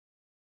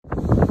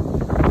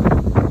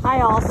Hi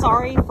all,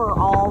 sorry for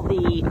all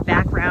the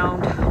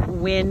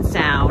background wind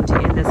sound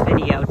in this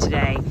video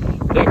today.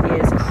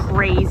 It is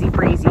crazy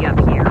breezy up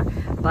here,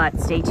 but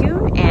stay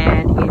tuned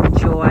and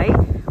enjoy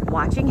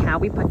watching how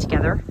we put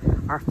together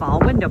our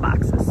fall window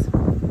boxes.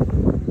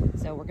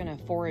 So we're gonna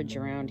forage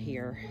around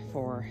here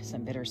for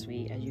some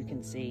bittersweet. As you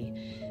can see,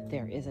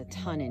 there is a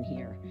ton in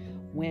here.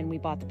 When we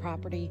bought the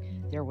property,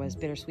 there was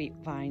bittersweet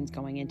vines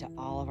going into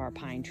all of our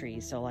pine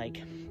trees. So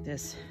like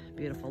this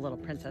beautiful little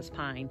princess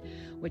pine,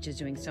 which is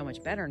doing so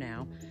much better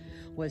now,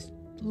 was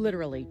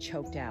literally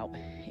choked out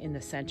in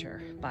the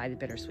center by the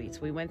bittersweet.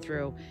 So we went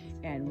through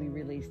and we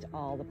released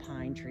all the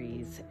pine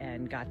trees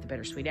and got the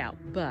bittersweet out.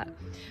 But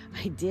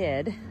I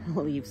did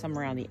leave some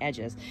around the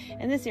edges.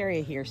 And this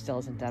area here still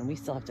isn't done. We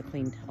still have to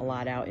clean a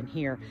lot out in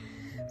here.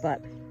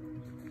 But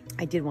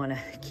I did want to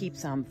keep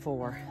some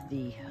for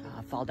the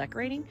fall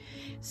decorating.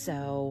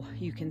 So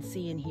you can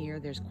see in here,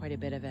 there's quite a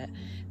bit of it.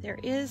 There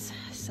is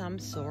some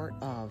sort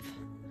of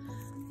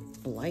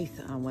blight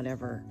on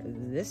whatever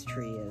this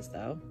tree is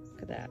though.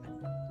 Look at that.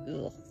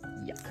 Ugh,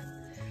 yuck.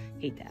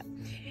 Hate that.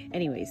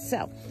 Anyways,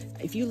 so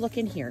if you look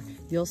in here,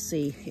 you'll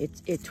see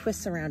it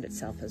twists around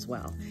itself as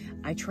well.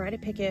 I try to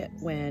pick it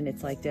when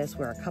it's like this,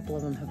 where a couple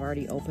of them have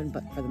already opened,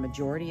 but for the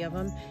majority of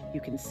them,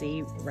 you can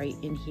see right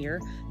in here,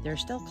 they're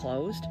still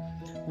closed.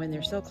 When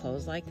they're still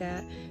closed like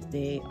that,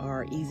 they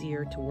are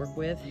easier to work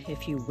with.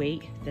 If you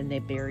wait, then the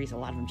berries, a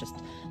lot of them just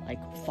like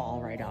fall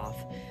right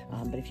off.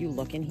 But if you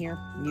look in here,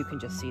 you can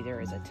just see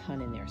there is a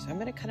ton in there. So I'm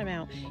gonna cut them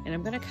out, and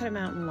I'm gonna cut them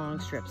out in long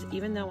strips,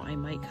 even though I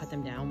might cut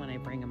them down when I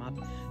bring them up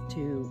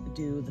to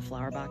do the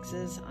flower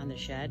boxes on the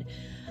shed.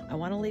 I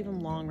wanna leave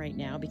them long right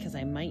now because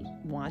I might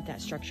want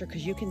that structure,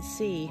 because you can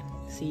see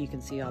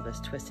all this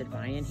twisted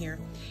vine in here.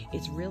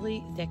 It's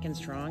really thick and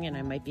strong, and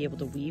I might be able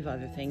to weave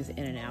other things in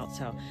and out.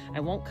 So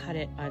I won't cut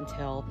it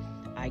until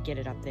I get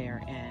it up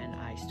there and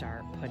I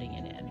start putting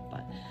it in.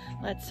 But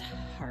let's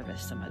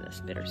harvest some of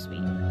this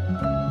bittersweet.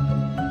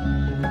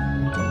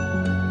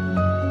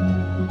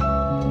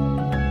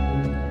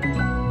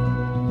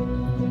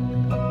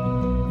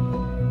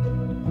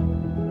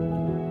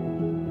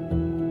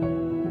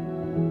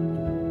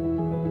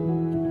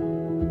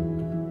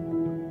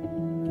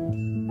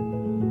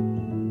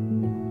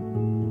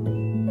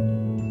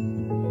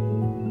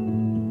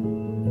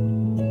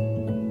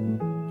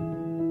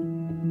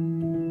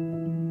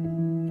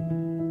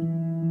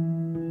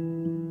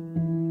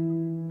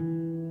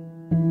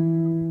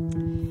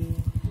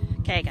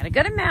 Okay, got a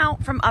good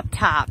amount from up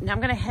top. Now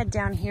I'm gonna head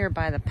down here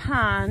by the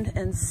pond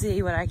and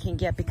see what I can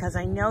get, because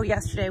I know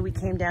yesterday we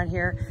came down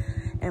here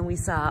and we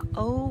saw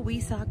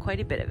quite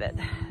a bit of it.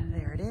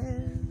 There it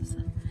is.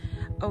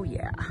 Oh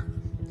yeah.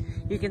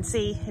 You can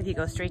see if you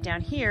go straight down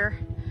here,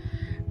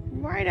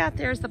 right out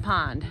there's the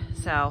pond.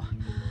 So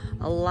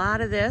a lot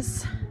of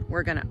this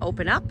we're gonna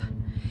open up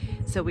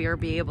so we will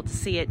be able to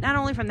see it, not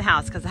only from the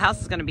house, because the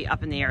house is gonna be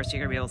up in the air, so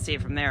you're gonna be able to see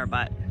it from there,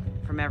 but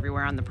from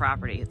everywhere on the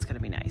property, it's gonna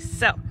be nice.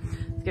 So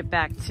get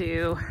back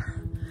to,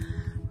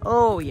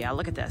 oh yeah,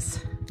 look at this.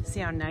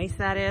 See how nice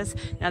that is?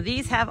 Now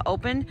these have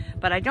opened,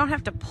 but I don't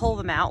have to pull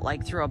them out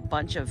like through a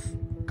bunch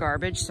of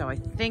garbage, so I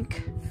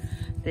think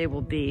they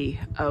will be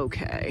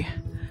okay.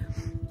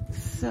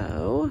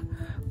 So,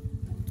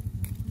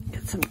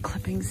 get some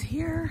clippings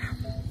here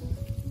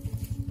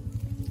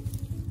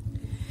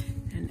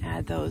and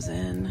add those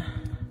in.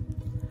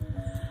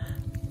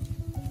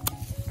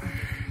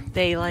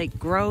 They like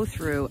grow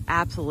through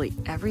absolutely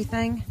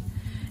everything,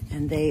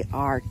 and they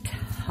are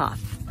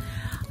tough.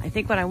 I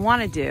think what I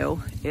want to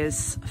do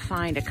is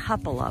find a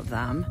couple of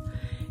them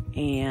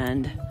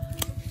and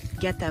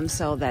get them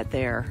so that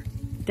they're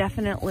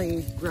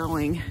definitely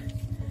growing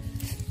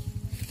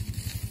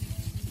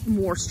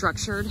more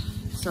structured,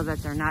 so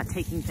that they're not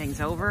taking things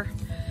over,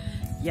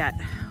 yet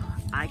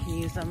I can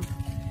use them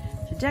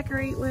to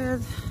decorate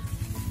with.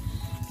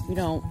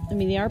 I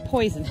mean, they are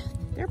poison.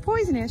 They're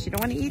poisonous, you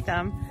don't want to eat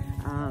them.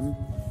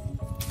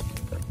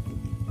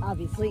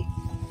 Obviously,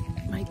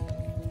 my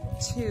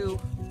two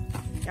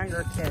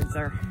younger kids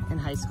are in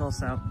high school,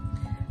 so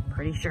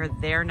pretty sure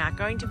they're not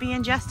going to be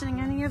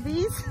ingesting any of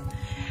these.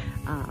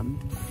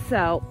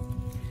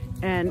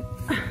 And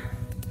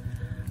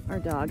our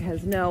dog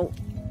has no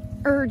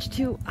urge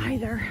to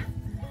either.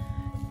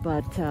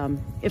 But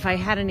if I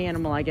had an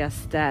animal, I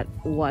guess, that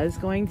was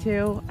going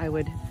to, I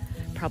would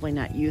probably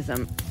not use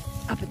them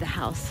up at the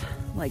house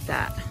like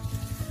that.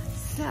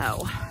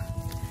 So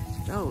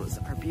those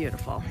are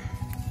beautiful.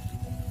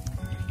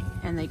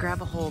 And they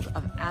grab a hold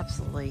of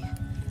absolutely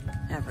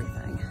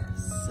everything.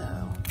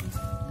 So,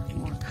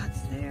 more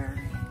cuts there.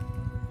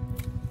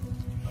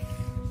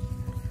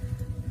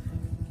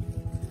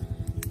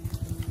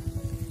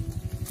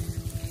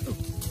 Ooh.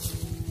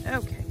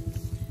 Okay,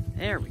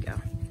 there we go.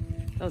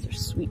 Those are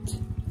sweet.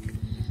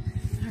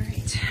 All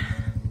right,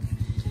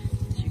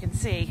 as you can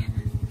see,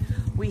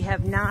 we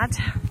have not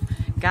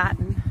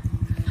gotten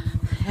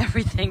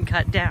everything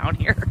cut down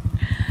here.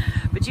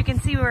 But you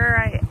can see where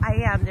I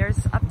am.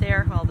 There's up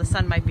there, well, the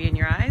sun might be in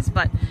your eyes,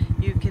 but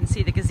you can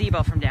see the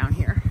gazebo from down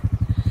here.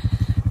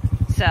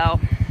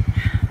 So,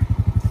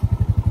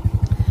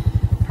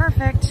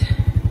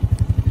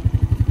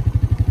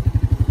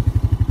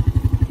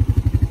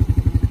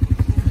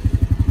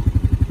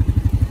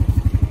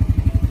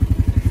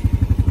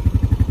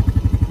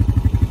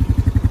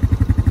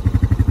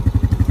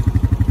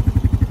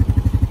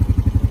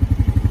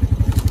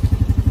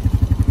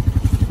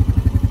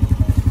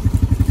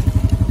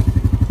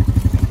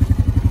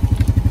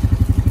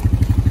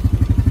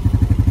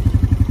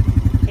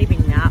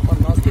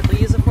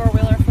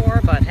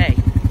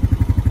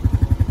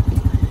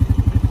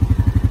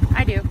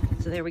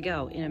 there we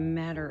go. In a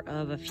matter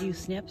of a few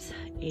snips,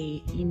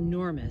 an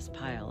enormous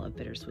pile of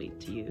bittersweet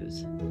to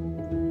use.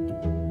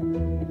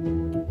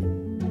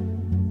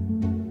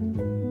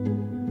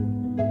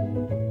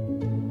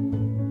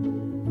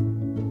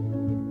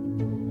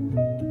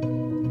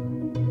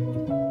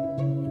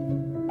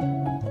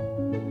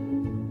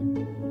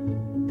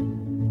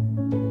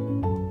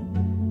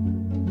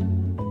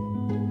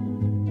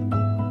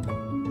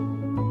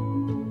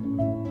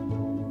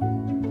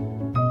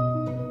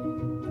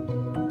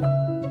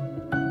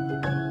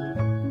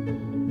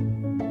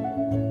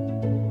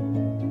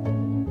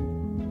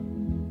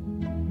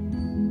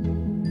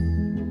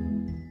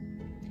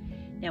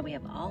 Now we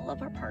have all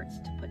of our parts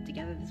to put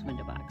together this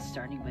window box,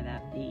 starting with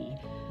the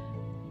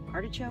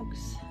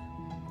artichokes,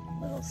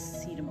 little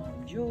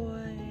sedum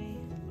joy,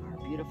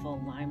 our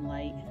beautiful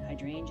limelight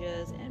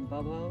hydrangeas and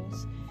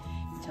bobos.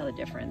 Tell the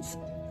difference.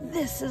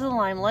 This is a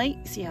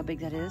limelight, see how big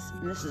that is?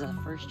 And this is a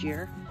first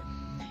year.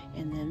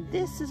 And then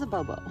this is a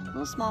bobo, a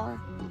little smaller,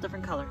 a little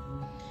different color.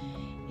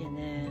 And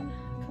then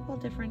a couple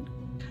of different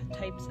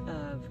types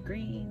of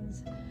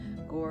greens,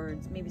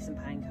 gourds, maybe some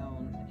pine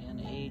cone, and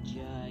a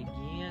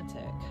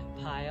gigantic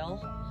pile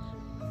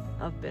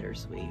of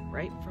bittersweet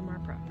right from our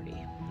property.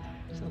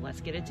 So let's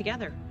get it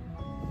together.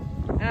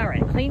 All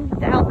right,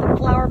 cleaned out the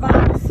flower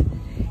box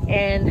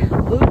and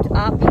looped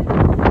up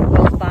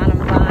those bottom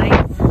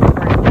vines.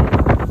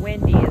 It's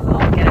windy as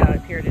all get out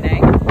up here today.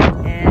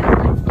 And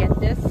let's get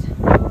this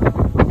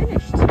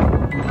finished.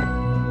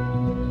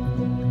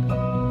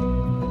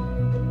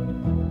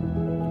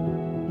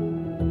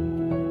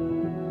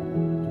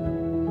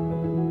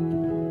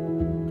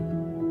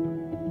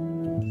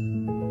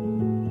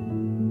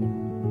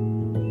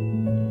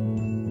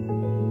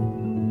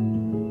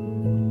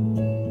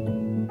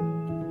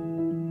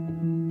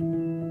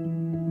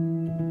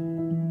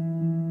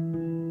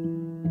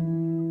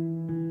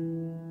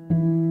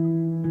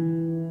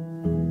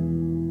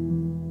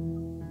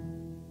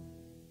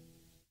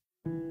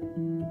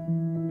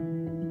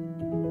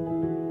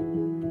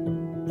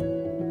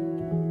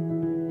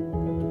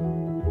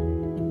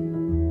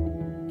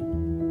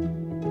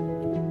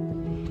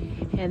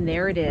 And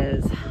there it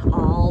is,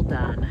 all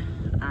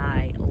done.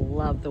 I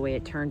love the way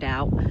it turned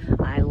out.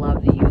 I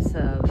love the use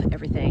of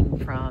everything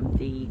from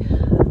the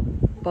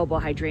bobo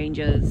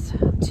hydrangeas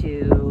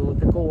to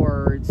the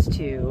gourds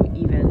to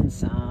even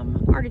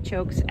some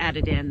artichokes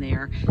added in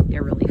there.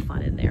 They're really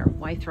fun in there.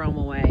 Why throw them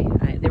away?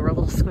 They were a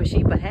little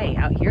squishy, but hey,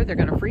 out here they're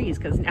gonna freeze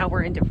because now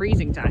we're into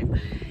freezing time.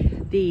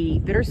 The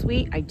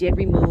bittersweet, I did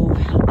remove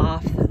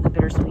off the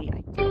bittersweet.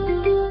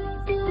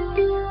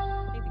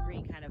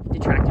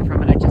 Detracted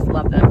from it. I just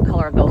love the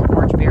color of those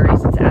orange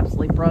berries. It's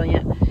absolutely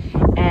brilliant.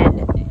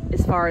 And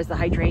as far as the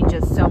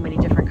hydrangeas, so many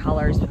different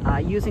colors.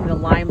 Using the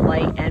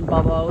limelight and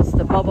bobos.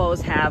 The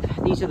bobos have,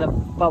 these are the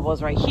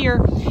bobos right here.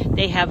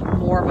 They have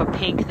more of a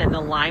pink than the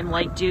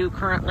limelight do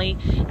currently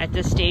at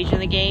this stage in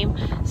the game.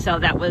 So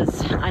that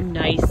was a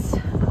nice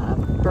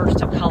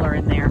burst of color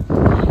in there.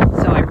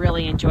 So I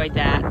really enjoyed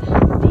that.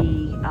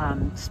 The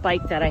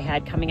spike that I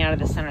had coming out of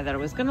the center that I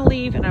was going to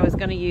leave and I was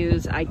going to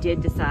use, I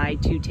did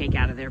decide to take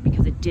out of there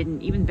because it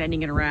didn't, even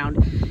bending it around,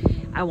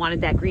 I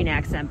wanted that green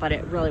accent, but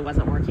it really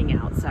wasn't working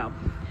out. So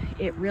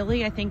it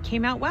really, I think,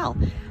 came out well.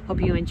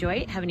 Hope you enjoy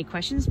it. Have any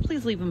questions,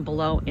 please leave them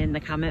below in the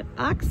comment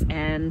box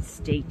and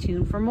stay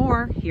tuned for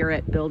more here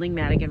at Building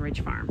Madigan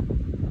Ridge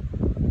Farm.